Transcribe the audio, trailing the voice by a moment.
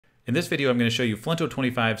In this video, I'm going to show you Flinto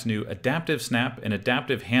 25's new adaptive snap and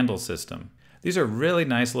adaptive handle system. These are really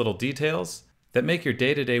nice little details that make your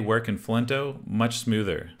day-to-day work in Flinto much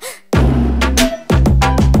smoother.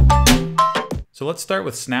 So let's start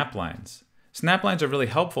with snap lines. Snap lines are really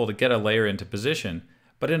helpful to get a layer into position,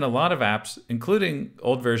 but in a lot of apps, including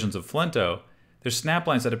old versions of Flinto, there's snap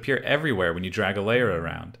lines that appear everywhere when you drag a layer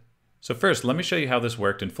around. So first, let me show you how this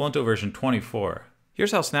worked in Flinto version 24.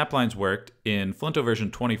 Here's how snap lines worked in Flinto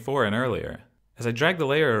version 24 and earlier. As I drag the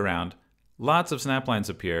layer around, lots of snap lines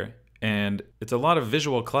appear, and it's a lot of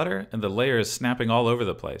visual clutter, and the layer is snapping all over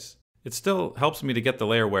the place. It still helps me to get the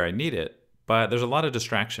layer where I need it, but there's a lot of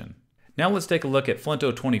distraction. Now let's take a look at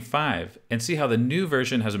Flinto 25 and see how the new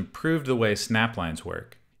version has improved the way snap lines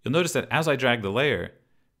work. You'll notice that as I drag the layer,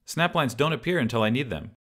 snap lines don't appear until I need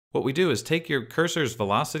them. What we do is take your cursor's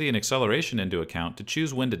velocity and acceleration into account to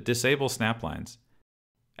choose when to disable snap lines.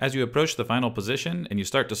 As you approach the final position and you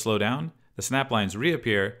start to slow down, the snap lines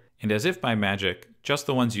reappear, and as if by magic, just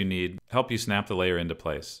the ones you need help you snap the layer into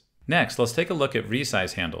place. Next, let's take a look at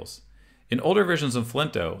resize handles. In older versions of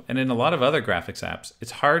Flinto, and in a lot of other graphics apps,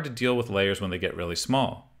 it's hard to deal with layers when they get really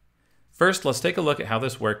small. First, let's take a look at how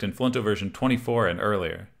this worked in Flinto version 24 and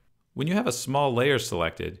earlier. When you have a small layer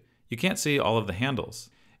selected, you can't see all of the handles.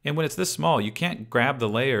 And when it's this small, you can't grab the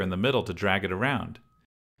layer in the middle to drag it around.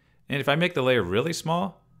 And if I make the layer really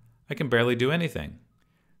small, I can barely do anything.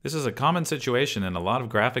 This is a common situation in a lot of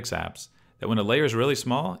graphics apps, that when a layer is really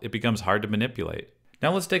small, it becomes hard to manipulate.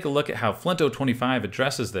 Now let's take a look at how Flinto 25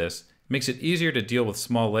 addresses this, makes it easier to deal with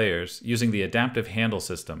small layers using the adaptive handle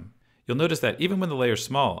system. You'll notice that even when the layer is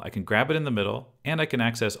small, I can grab it in the middle, and I can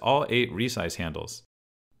access all 8 resize handles.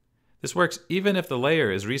 This works even if the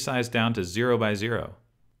layer is resized down to 0 by 0.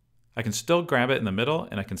 I can still grab it in the middle,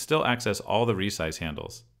 and I can still access all the resize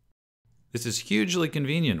handles. This is hugely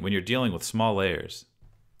convenient when you're dealing with small layers.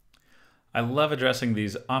 I love addressing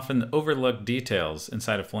these often overlooked details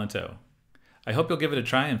inside of Flinto. I hope you'll give it a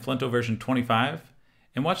try in Flinto version 25,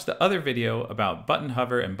 and watch the other video about button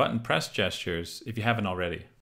hover and button press gestures if you haven't already.